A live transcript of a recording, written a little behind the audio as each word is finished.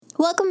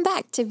Welcome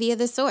back to Via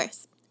the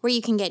Source, where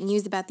you can get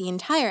news about the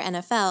entire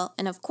NFL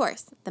and, of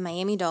course, the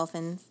Miami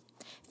Dolphins.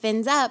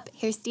 Fins up,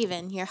 here's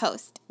Steven, your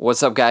host.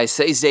 What's up, guys?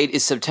 Today's date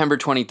is September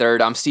 23rd.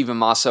 I'm Steven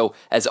Masso.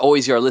 As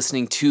always, you are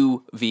listening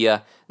to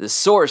Via the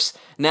Source.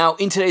 Now,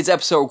 in today's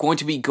episode, we're going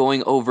to be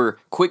going over a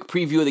quick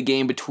preview of the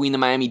game between the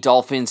Miami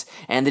Dolphins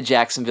and the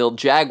Jacksonville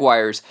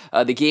Jaguars.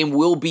 The game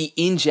will be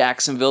in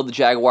Jacksonville. The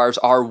Jaguars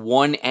are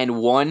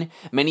 1-1.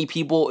 Many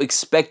people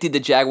expected the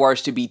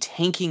Jaguars to be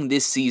tanking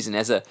this season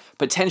as a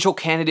potential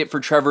candidate for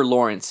Trevor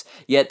Lawrence,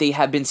 yet they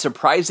have been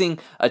surprising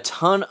a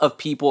ton of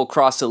people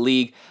across the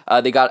league.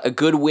 They got a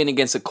good win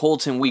against the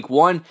Colts in Week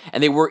 1,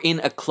 and they were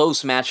in a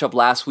close matchup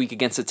last week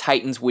against the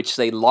Titans, which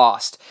they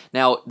lost.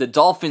 Now, the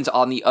Dolphins,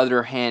 on the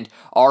other hand,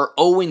 are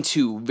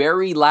 0-2.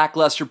 Very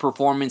lackluster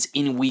performance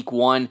in Week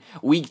 1.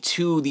 Week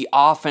 2, the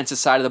offensive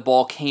side of the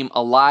ball came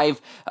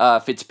alive.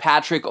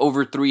 Fitzpatrick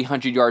over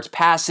 300 yards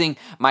passing.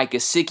 Mike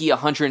Gesicki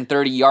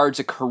 130 yards,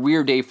 a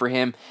career day for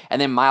him. And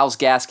then Myles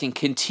Gaskin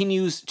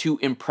continues to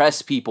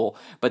impress people.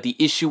 But the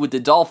issue with the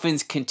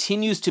Dolphins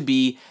continues to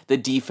be the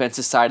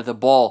defensive side of the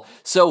ball.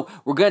 So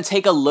we're going to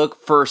take a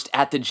look first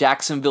at the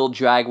Jacksonville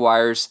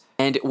Jaguars.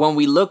 And when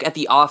we look at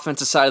the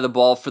offensive side of the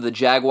ball for the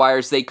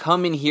Jaguars, they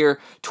come in here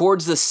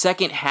towards the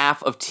second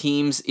half of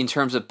teams in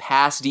terms of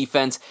pass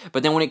defense.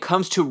 But then when it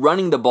comes to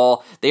running the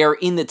ball, they are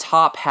in the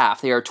top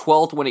half. They are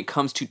 12th when it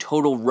comes to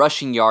total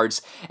rushing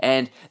yards.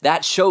 And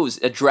that shows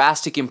a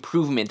drastic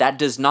improvement. That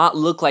does not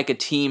look like a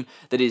team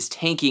that is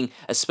tanking,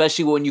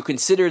 especially when you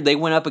consider they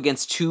went up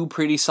against two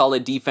pretty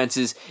solid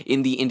defenses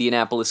in the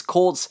Indianapolis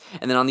Colts.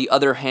 And then on the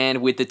other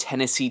hand, with the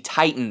Tennessee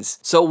Titans.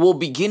 So we'll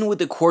begin with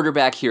the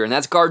quarterback here, and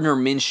that's Gardner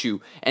Minshew.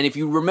 And if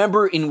you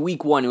remember in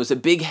Week 1, it was a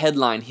big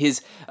headline,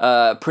 his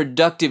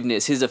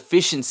productiveness, his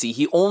efficiency.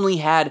 He only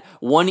had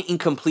one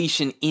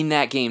incompletion in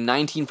that game,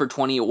 19 for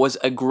 20. It was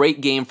a great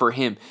game for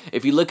him.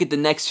 If you look at the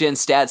next-gen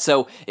stats,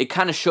 so it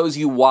kind of shows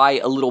you why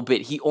a little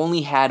bit. He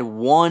only had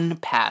one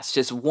pass,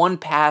 just one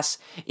pass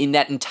in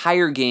that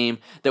entire game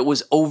that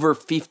was over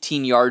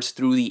 15 yards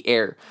through the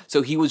air.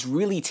 So he was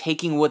really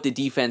taking what the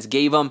defense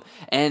gave him,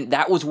 and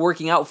that was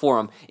working out for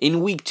him.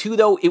 In Week 2,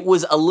 though, it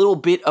was a little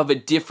bit of a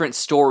different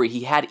story.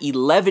 He had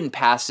 11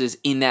 passes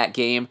in that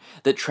game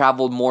that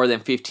traveled more than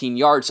 15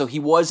 yards, so he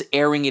was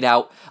airing it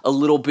out a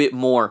little bit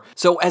more.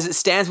 So as it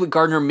stands with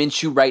Gardner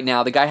Minshew right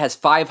now, the guy has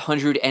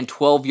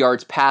 512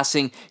 yards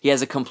passing. He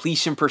has a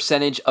completion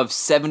percentage of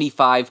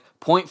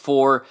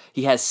 75.4.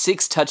 He has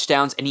 6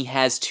 touchdowns and he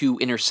has 2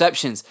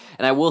 interceptions.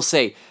 And I will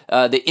say,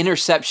 the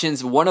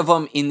interceptions, one of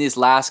them in this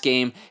last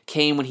game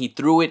came when he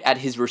threw it at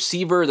his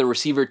receiver. The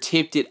receiver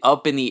tipped it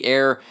up in the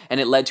air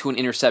and it led to an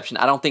interception.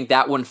 I don't think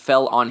that one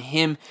fell on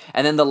him.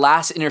 And then the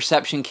last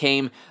interception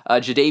came,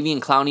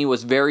 Jadeveon Clowney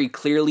was very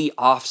clearly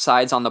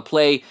offsides on the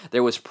play.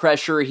 There was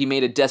pressure. He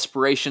made a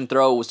desperation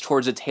throw. It was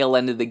towards the tail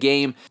end of the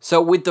game.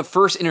 So with the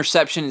first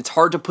interception, it's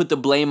hard to put the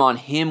blame on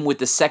him. With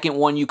the second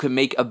one, you can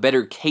make a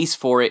better case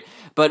for it.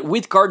 But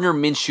with Gardner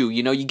Minshew,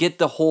 you get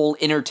the whole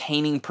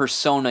entertaining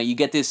persona. You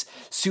get this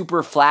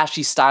super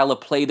flashy style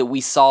of play that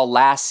we saw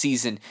last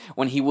season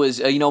when he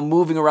was,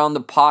 moving around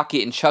the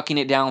pocket and chucking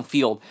it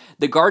downfield.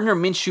 The Gardner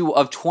Minshew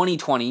of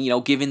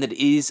 2020, given that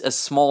it is a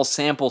small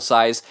sample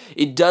size,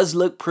 it does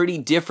look pretty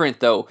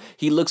different though.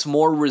 He looks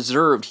more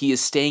reserved. He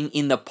is staying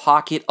in the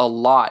pocket a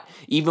lot.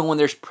 Even when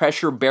there's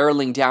pressure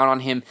barreling down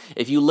on him,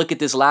 if you look at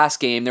this last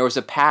game, there was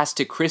a pass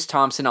to Chris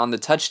Thompson on the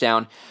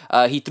touchdown.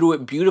 He threw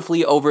it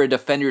beautifully over a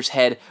defender's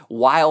head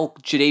while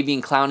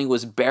Jadeveon Clowney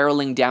was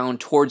barreling down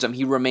towards him.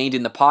 He remained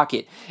in the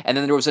pocket. And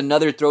then there was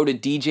another throw to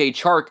DJ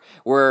Chark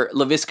where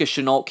Laviska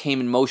Shenault came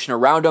in motion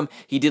around him.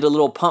 He did a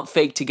little pump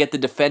fake to get the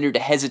defender to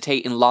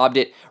hesitate and lobbed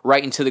it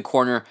right into the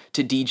corner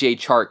to DJ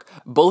Chark.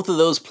 Both of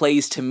those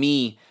plays to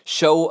me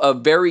show a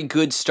very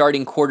good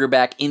starting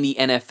quarterback in the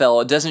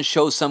NFL. It doesn't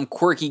show some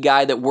quirky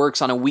guy that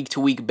works on a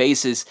week-to-week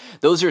basis.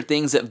 Those are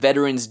things that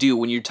veterans do.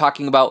 When you're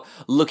talking about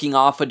looking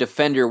off a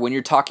defender, when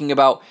you're talking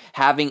about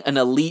having an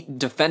elite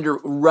defender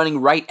running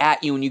right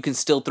at you and you can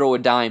still throw a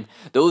dime,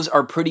 those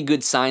are pretty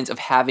good signs of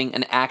having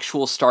an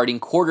actual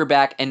starting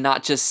quarterback and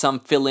not just some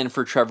fill-in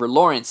for Trevor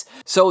Lawrence.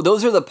 So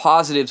those are the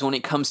positives when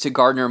it comes to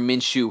Gardner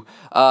Minshew.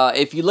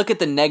 If you look at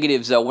the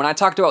negatives, though, when I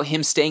talked about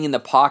him staying in the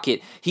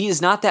pocket, he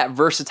is not that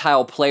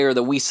versatile player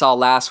that we saw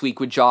last week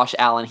with Josh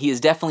Allen. He is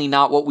definitely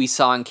not what we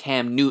saw in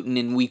Cam Newton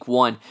in Week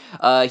 1.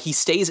 He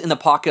stays in the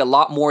pocket a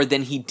lot more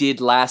than he did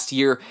last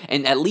year,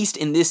 and at least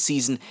in this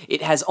season,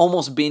 it has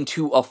almost been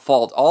to a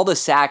fault. All the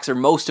sacks, or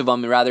most of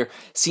them rather,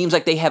 seems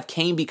like they have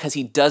came because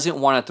he doesn't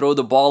want to throw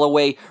the ball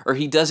away or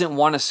he doesn't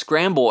want to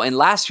scramble. And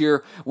last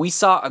year, we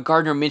saw a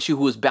Gardner Minshew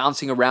who was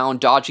bouncing around,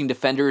 dodging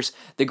defenders.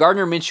 The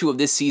Gardner Minshew of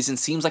this season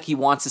seems like he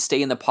wants to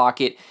stay in the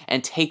pocket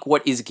and take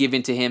what is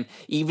given to him,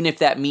 even if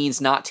that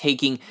means not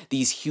taking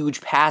these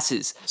huge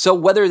passes. So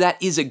whether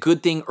that is a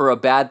good thing or a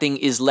bad thing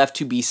is left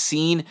to be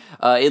seen.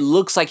 It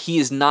looks like he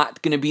is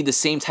not going to be the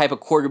same type of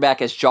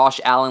quarterback as Josh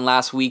Allen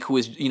last week, who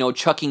was,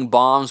 chucking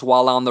bombs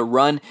while on the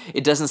run.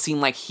 It doesn't seem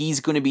like he's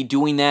going to be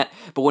doing that.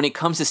 But when it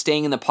comes to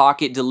staying in the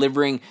pocket,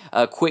 delivering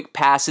quick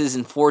passes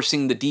and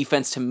forcing the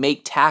defense to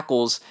make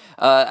tackles,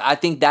 I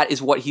think that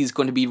is what he's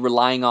going to be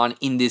relying on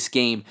in this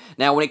game.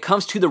 Now, when it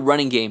comes to the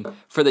running game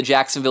for the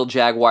Jacksonville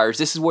Jaguars,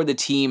 this is where the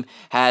team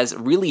has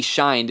really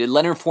shined.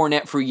 Leonard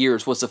Fournette for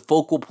years was the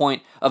focal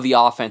point of the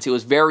offense. It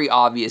was very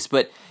obvious,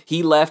 but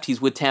he left.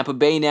 He's with Tampa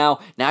Bay now.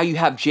 Now you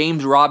have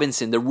James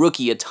Robinson, the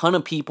rookie. A ton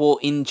of people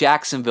in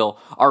Jacksonville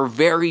are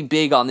very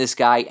big on this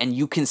guy, and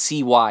you can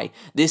see why.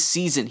 This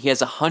season, he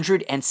has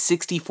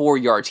 164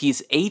 yards.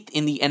 He's 8th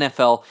in the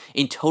NFL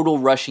in total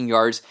rushing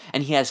yards,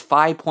 and he has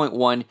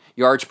 5.1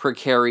 yards per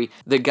carry.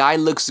 The guy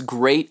looks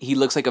great. He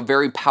looks like a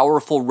very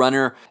powerful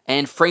runner,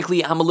 and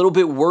frankly, I'm a little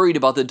bit worried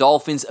about the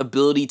Dolphins'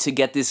 ability to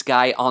get this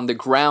guy on the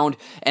ground.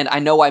 And I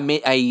know I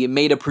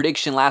made a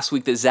prediction last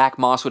week that Zach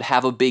Moss would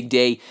have a big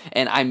day,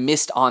 and I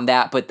missed on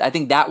that, but I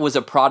think that was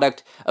a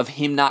product of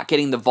him not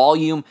getting the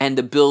volume and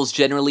the Bills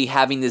generally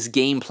having this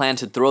game plan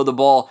to throw the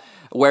ball.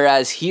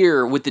 Whereas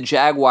here with the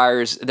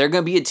Jaguars, they're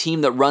going to be a team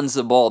that runs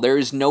the ball. There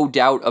is no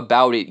doubt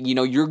about it. You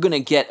know, you're going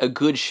to get a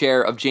good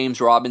share of James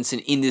Robinson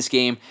in this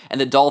game, and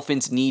the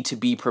Dolphins need to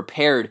be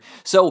prepared.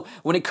 So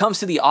when it comes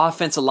to the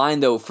offensive line,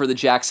 though, for the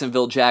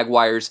Jacksonville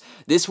Jaguars,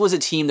 this was a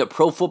team that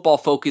Pro Football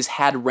Focus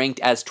had ranked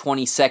as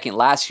 22nd.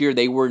 Last year,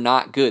 they were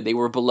not good. They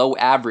were below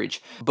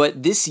average.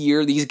 But this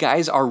year, these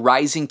guys are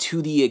rising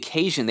to the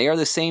occasion. They are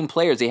the same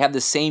players. They have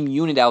the same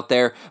unit out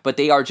there, but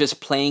they are just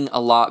playing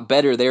a lot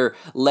better. They're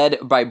led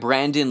by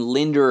Brandon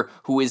Linder,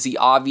 who is the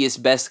obvious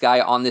best guy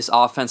on this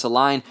offensive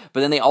line. But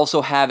then they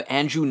also have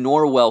Andrew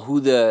Norwell, who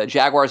the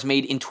Jaguars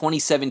made in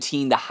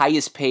 2017 the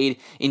highest paid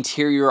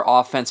interior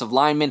offensive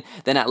lineman.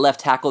 Then at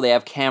left tackle, they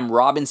have Cam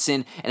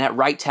Robinson. And at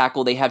right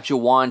tackle, they have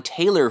Jawan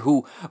Taylor,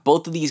 who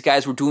both of these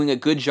guys were doing a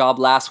good job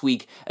last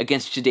week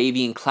against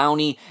Jadeveon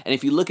Clowney. And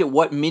if you look at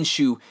what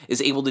Minshew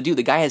is able to do,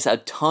 the guy has a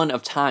ton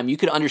of time. You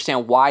could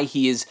understand why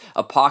he is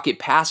a pocket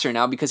passer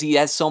now, because he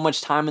has so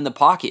much time in the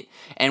pocket.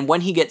 And when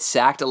he gets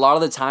sacked, a lot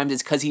of the times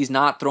it's because he's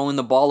not throwing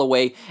the ball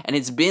away, and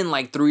it's been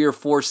like 3 or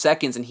 4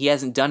 seconds and he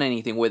hasn't done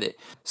anything with it.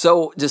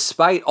 So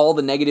despite all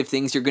the negative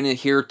things you're going to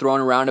hear thrown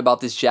around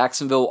about this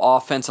Jacksonville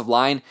offensive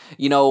line,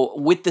 you know,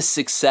 with the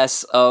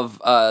success of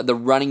the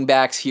running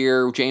backs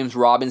here, James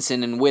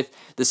Robinson, and with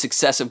the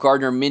success of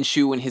Gardner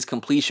Minshew and his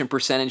completion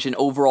percentage and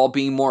overall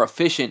being more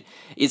efficient,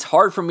 it's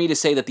hard for me to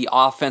say that the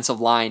offensive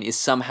line is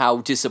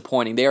somehow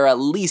disappointing. They are at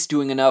least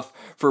doing enough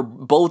for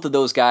both of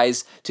those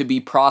guys to be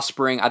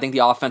prospering. I think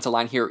the offensive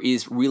line here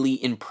is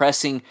really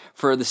impressing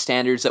for the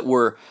standards that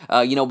were,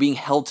 being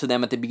held to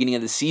them at the beginning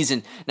of the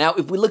season. Now,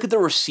 if we look at the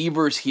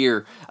receivers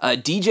here,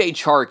 DJ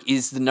Chark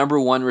is the number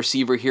 1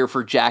 receiver here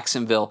for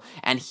Jacksonville,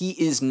 and he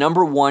is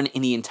number 1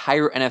 in the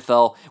entire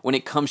NFL when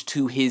it comes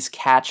to his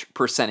catch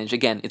percentage.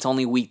 Again, it's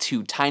only week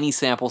 2, tiny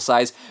sample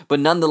size, but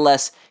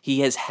nonetheless,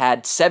 he has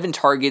had 7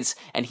 targets,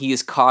 and he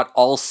has caught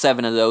all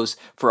 7 of those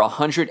for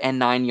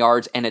 109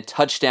 yards and a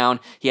touchdown.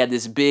 He had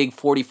this big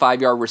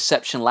 45-yard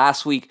reception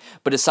last week,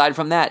 but aside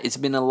from that, it's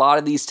been a lot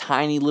of these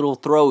tiny little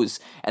throws.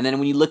 And then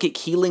when you look at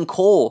Keelan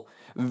Cole,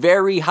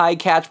 very high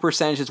catch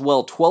percentage as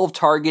well, 12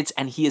 targets,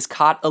 and he has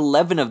caught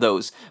 11 of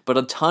those. But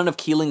a ton of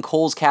Keelan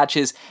Cole's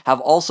catches have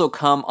also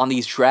come on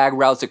these drag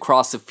routes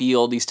across the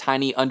field, these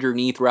tiny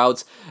underneath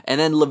routes. And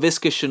then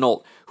Laviska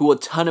Shenault, who a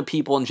ton of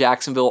people in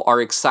Jacksonville are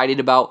excited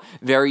about.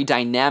 Very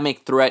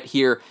dynamic threat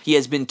here. He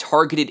has been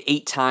targeted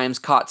 8 times,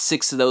 caught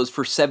 6 of those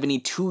for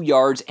 72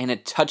 yards and a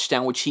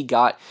touchdown, which he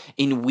got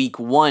in week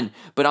 1.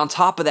 But on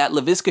top of that,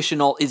 Laviska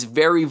Shenault is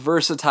very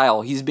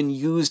versatile. He's been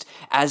used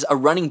as a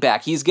running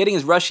back. He's getting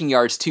his rushing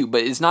yards too,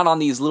 but it's not on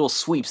these little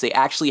sweeps. They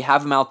actually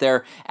have him out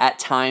there at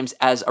times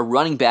as a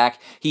running back.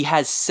 He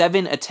has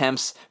 7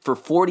 attempts for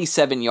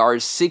 47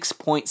 yards,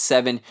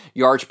 6.7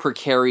 yards per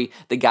carry.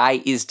 The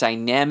guy is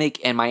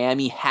dynamic, and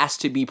Miami has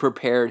to be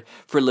prepared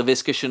for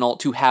Laviska Shenault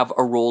to have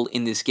a role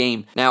in this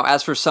game. Now,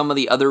 as for some of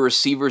the other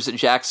receivers that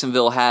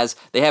Jacksonville has,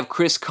 they have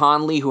Chris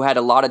Conley, who had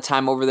a lot of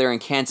time over there in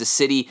Kansas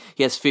City.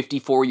 He has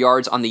 54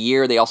 yards on the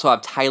year. They also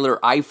have Tyler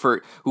Eifert,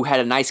 who had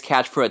a nice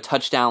catch for a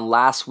touchdown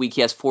last week.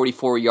 He has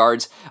 44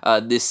 yards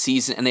this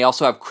season. And they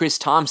also have Chris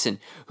Thompson,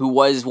 who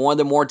was one of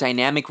the more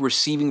dynamic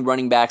receiving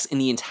running backs in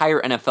the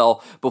entire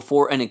NFL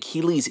before an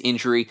Achilles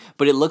injury,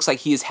 but it looks like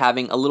he is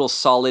having a little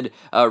solid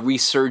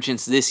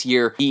resurgence this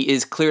year. He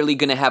is clearly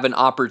going to have an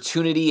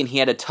opportunity, and he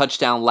had a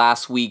touchdown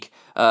last week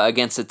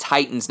against the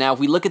Titans. Now, if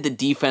we look at the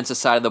defensive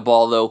side of the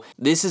ball, though,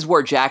 this is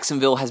where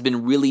Jacksonville has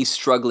been really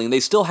struggling.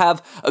 They still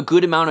have a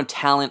good amount of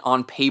talent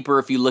on paper.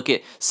 If you look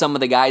at some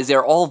of the guys,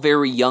 they're all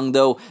very young,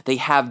 though. They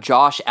have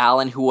Josh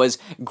Allen, who was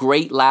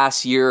great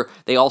last year.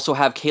 They also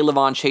have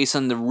K'Lavon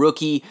Chaisson, the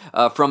rookie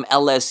from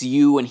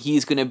LSU, and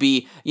he's going to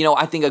be,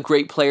 I think a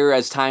great player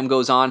as time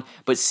goes on.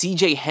 But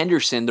CJ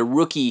Henderson, the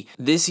rookie,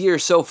 this year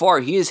so far,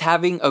 he is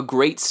having a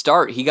great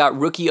start. He got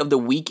Rookie of the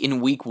Week in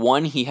week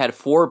 1. He had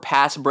 4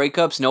 pass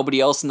breakups.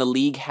 Nobody else else in the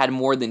league had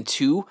more than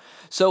 2.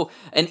 So,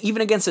 and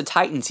even against the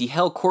Titans, he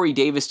held Corey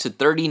Davis to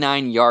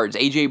 39 yards.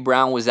 A.J.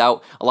 Brown was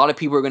out. A lot of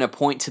people are going to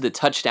point to the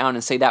touchdown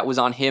and say that was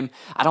on him.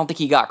 I don't think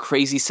he got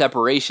crazy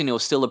separation. It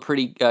was still a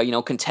pretty,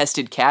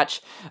 contested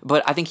catch,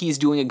 but I think he's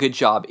doing a good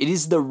job. It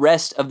is the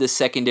rest of the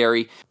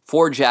secondary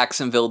for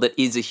Jacksonville that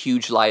is a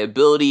huge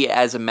liability.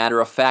 As a matter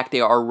of fact,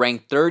 they are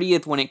ranked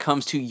 30th when it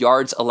comes to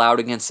yards allowed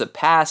against the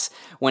pass.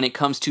 When it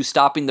comes to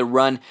stopping the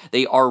run,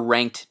 they are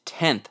ranked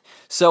 10th.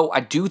 So I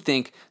do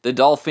think the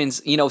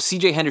Dolphins,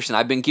 CJ Henderson,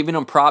 I've been giving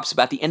him props,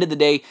 but at the end of the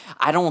day,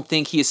 I don't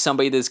think he is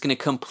somebody that's going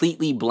to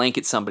completely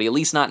blanket somebody, at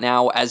least not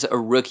now as a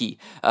rookie.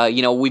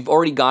 We've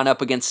already gone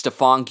up against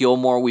Stephon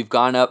Gilmore, we've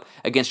gone up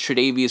against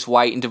Tre'Davious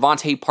White, and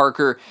Devontae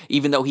Parker,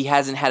 even though he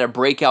hasn't had a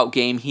breakout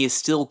game, he has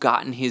still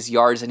gotten his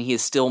yards and he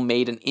has still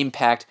made an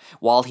impact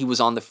while he was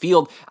on the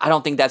field. I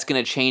don't think that's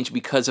going to change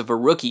because of a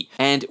rookie.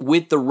 And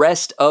with the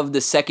rest of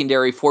the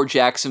secondary for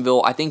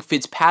Jacksonville, I think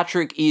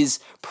Fitzpatrick is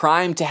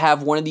primed to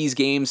have one of these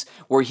games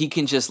where he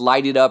can just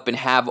light it up and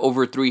have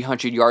over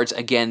 300 yards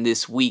again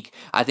this week.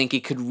 I think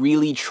it could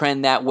really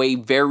trend that way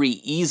very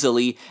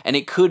easily, and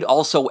it could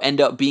also end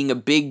up being a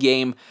big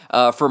game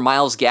for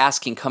Myles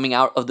Gaskin coming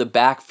out of the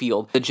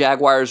backfield. The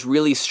Jaguars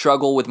really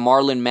struggle with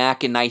Marlon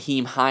Mack and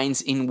Nyheim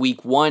Hines in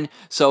week 1,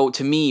 so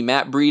to me,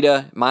 Matt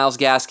Breida, Myles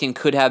Gaskin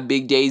could have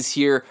big days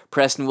here.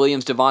 Preston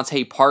Williams,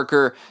 Devontae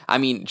Parker,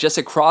 just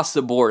across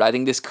the board, I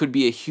think this could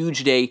be a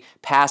huge day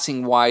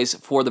passing-wise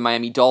for the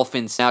Miami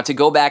Dolphins. Now, to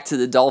go back to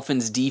the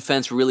Dolphins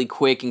defense really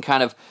quick and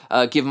kind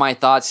of give my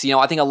thoughts,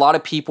 I think a lot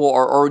of people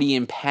are already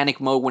in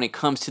panic mode when it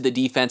comes to the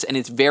defense, and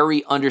it's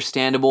very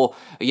understandable.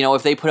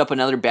 If they put up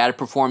another bad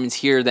performance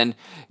here, then,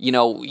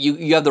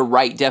 you have the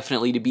right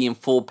definitely to be in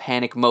full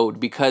panic mode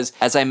because,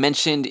 as I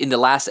mentioned in the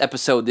last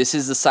episode, this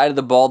is the side of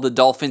the ball the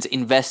Dolphins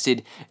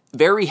invested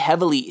very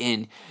heavily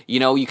in.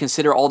 You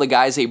consider all the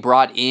guys they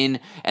brought in,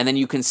 and then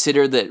you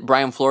consider that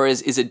Brian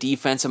Flores is a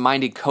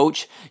defensive-minded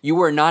coach.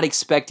 You are not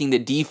expecting the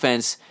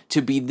defense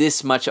to be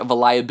this much of a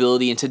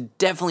liability and to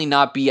definitely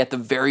not be at the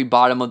very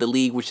bottom of the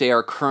league, which they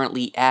are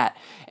currently at.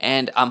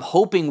 And I'm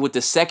hoping with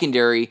the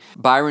secondary,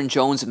 Byron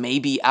Jones may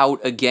be out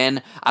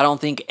again. I don't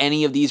think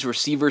any of these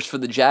receivers for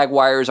the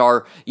Jaguars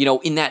are,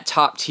 in that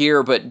top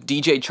tier, but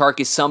DJ Chark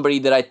is somebody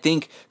that I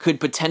think could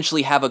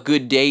potentially have a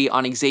good day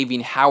on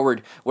Xavier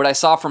Howard. What I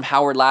saw from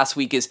Howard last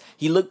week is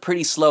he looked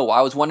pretty slow.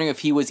 I was wondering if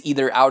he was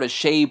either out of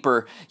shape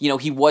or,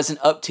 he wasn't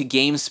up to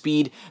game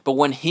speed, but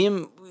when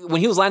he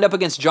was lined up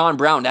against John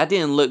Brown, that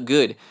didn't look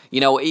good.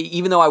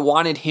 Even though I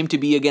wanted him to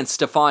be against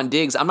Stephon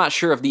Diggs, I'm not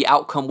sure if the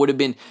outcome would have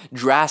been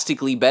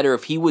drastically better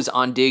if he was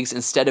on Diggs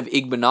instead of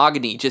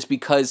Igbinoghene, just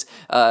because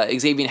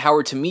Xavier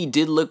Howard, to me,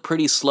 did look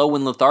pretty slow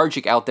and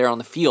lethargic out there on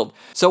the field.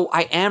 So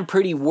I am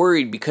pretty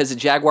worried because the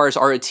Jaguars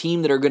are a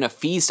team that are going to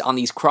feast on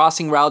these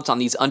crossing routes, on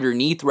these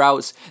underneath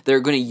routes. They're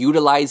going to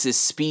utilize this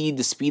speed,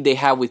 the speed they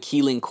have with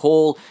Keelan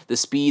Cole, the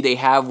speed they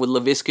have with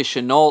Laviska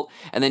Shenault,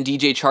 and then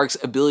DJ Chark's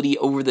ability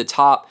over the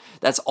top.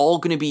 That's all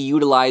going to be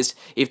utilized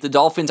if the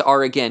Dolphins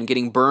are, again,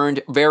 getting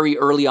burned very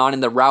early on in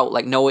the route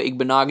like Noah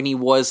Igbinoghene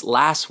was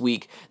last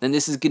week. Then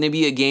this is going to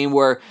be a game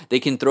where they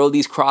can throw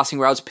these crossing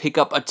routes, pick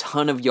up a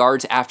ton of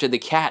yards after the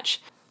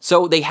catch.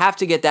 So they have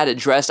to get that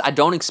addressed. I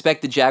don't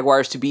expect the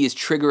Jaguars to be as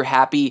trigger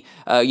happy,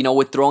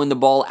 with throwing the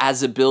ball as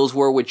the Bills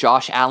were with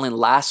Josh Allen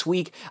last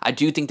week. I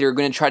do think they're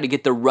going to try to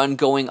get the run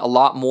going a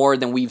lot more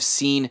than we've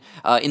seen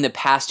in the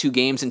past 2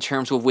 games in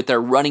terms of with their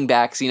running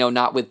backs,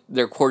 not with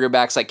their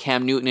quarterbacks like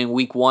Cam Newton in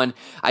week 1.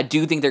 I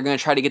do think they're going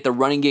to try to get the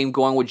running game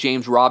going with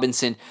James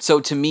Robinson.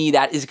 So to me,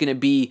 that is going to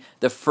be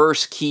the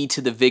first key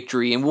to the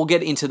victory, and we'll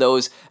get into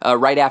those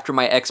right after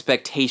my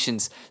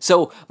expectations.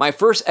 So my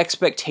first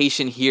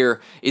expectation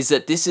here is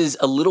that this is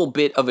a little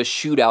bit of a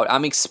shootout.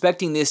 I'm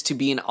expecting this to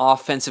be an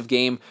offensive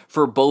game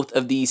for both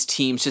of these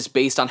teams just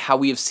based on how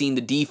we have seen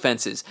the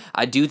defenses.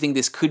 I do think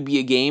this could be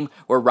a game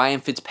where Ryan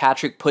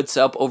Fitzpatrick puts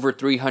up over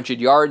 300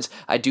 yards.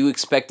 I do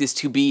expect this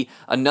to be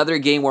another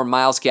game where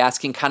Myles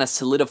Gaskin kind of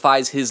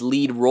solidifies his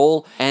lead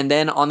role. And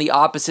then on the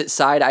opposite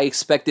side, I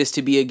expect this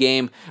to be a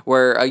game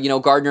where,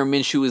 Gardner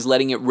Minshew is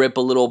letting it rip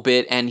a little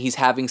bit and he's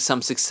having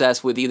some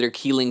success with either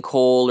Keelan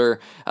Cole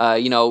or,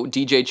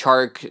 DJ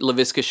Chark,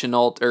 Laviska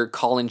Shenault, or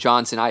Colin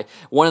Johnson.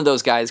 One of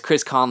those guys,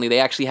 Chris Conley,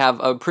 they actually have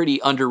a pretty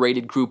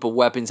underrated group of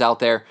weapons out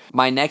there.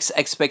 My next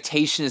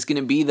expectation is going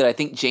to be that I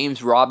think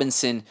James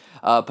Robinson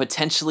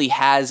potentially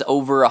has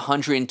over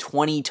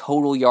 120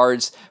 total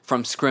yards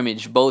from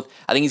scrimmage. I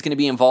think he's going to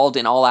be involved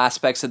in all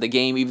aspects of the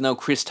game. Even though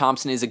Chris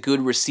Thompson is a good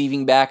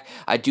receiving back,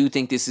 I do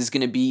think this is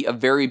going to be a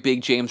very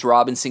big James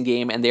Robinson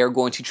game, and they are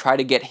going to try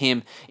to get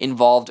him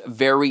involved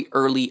very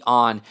early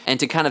on. And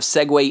to kind of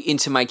segue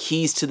into my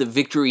keys to the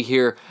victory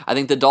here, I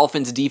think the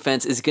Dolphins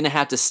defense is going to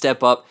have to step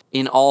step up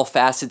in all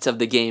facets of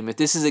the game. If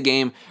this is a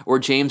game where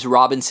James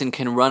Robinson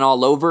can run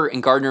all over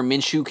and Gardner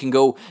Minshew can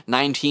go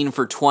 19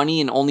 for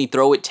 20 and only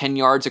throw it 10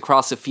 yards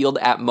across the field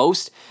at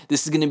most,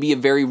 this is going to be a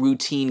very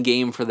routine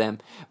game for them.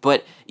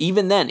 But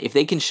even then, if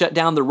they can shut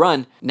down the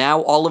run,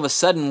 now all of a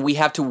sudden we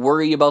have to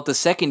worry about the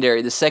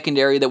secondary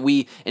that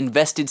we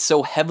invested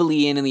so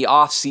heavily in the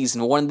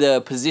offseason, one of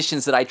the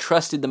positions that I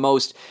trusted the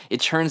most.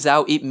 It turns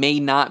out it may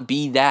not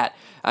be that.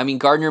 I mean,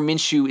 Gardner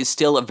Minshew is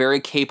still a very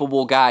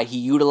capable guy. He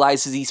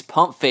utilizes these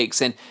pump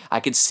fakes, and I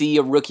could see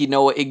a rookie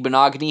Noah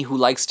Igbenogany who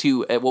likes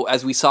to, well,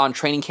 as we saw in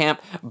training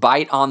camp,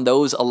 bite on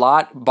those a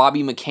lot.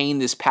 Bobby McCain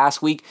this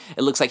past week,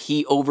 it looks like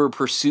he over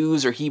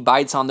pursues or he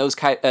bites on those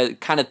kind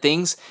of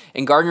things,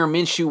 and Gardner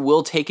Minshew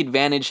will take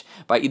advantage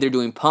by either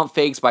doing pump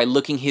fakes, by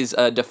looking his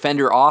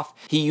defender off.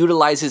 He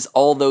utilizes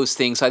all those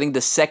things, so I think the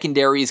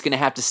secondary is going to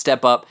have to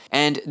step up,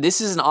 and this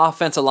is an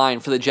offensive line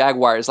for the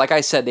Jaguars. Like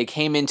I said, they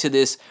came into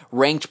this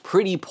ranked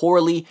pretty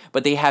poorly,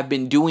 but they have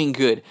been doing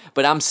good.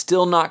 But I'm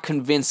still not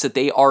convinced that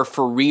they are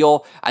for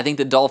real. I think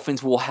the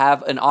Dolphins will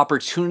have an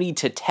opportunity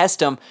to test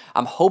them.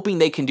 I'm hoping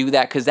they can do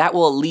that because that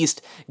will at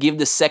least give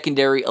the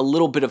secondary a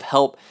little bit of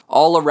help.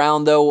 All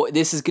around, though,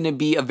 this is going to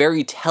be a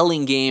very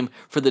telling game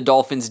for the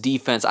Dolphins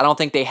defense. I don't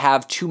think they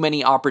have too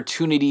many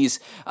opportunities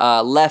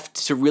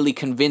left to really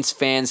convince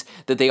fans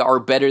that they are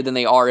better than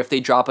they are if they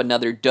drop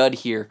another dud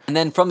here. And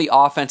then from the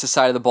offensive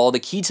side of the ball, the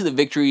key to the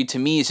victory to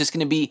me is just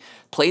going to be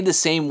play the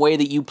same way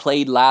that you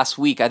played last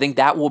week. I think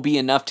that will be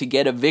enough to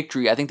get a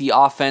victory. I think the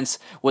offense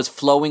was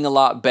flowing a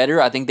lot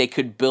better. I think they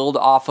could build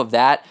off of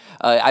that.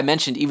 I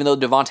mentioned, even though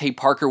Devontae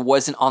Parker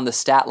wasn't on the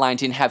stat line,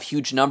 didn't have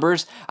huge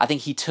numbers, I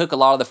think he took a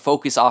lot of the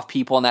focus off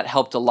people, and that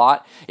helped a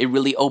lot. It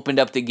really opened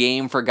up the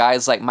game for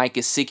guys like Mike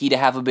Gesicki to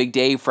have a big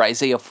day, for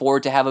Isaiah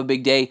Ford to have a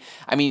big day.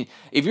 I mean,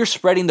 if you're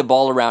spreading the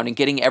ball around and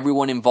getting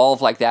everyone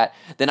involved like that,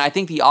 then I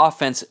think the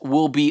offense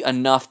will be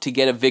enough to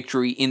get a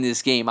victory in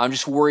this game. I'm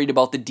just worried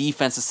about the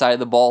defensive side of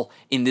the ball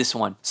in this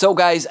one. So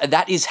guys,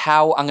 that is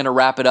how I'm going to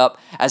wrap it up.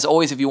 As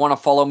always, if you want to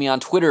follow me on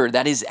Twitter,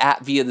 that is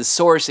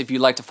 @ViaTheSource. If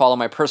you'd like to follow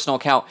my personal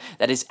account,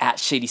 that is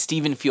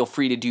 @ShadySteven. Feel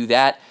free to do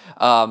that.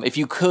 If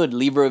you could,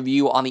 leave a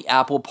review on the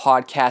Apple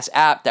Podcast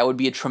app, that would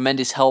be a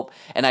tremendous help.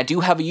 And I do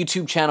have a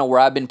YouTube channel where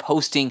I've been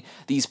posting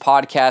these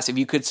podcasts. If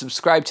you could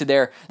subscribe to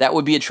there, that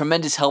would be a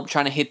tremendous help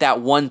trying to hit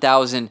that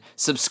 1,000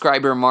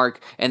 subscriber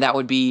mark. And that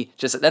would be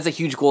that's a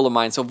huge goal of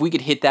mine. So if we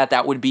could hit that,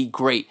 that would be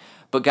great.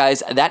 But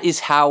guys, that is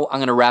how I'm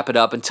going to wrap it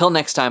up. Until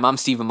next time, I'm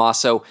Steven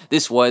Masso.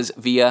 This was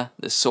Via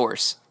the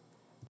Source.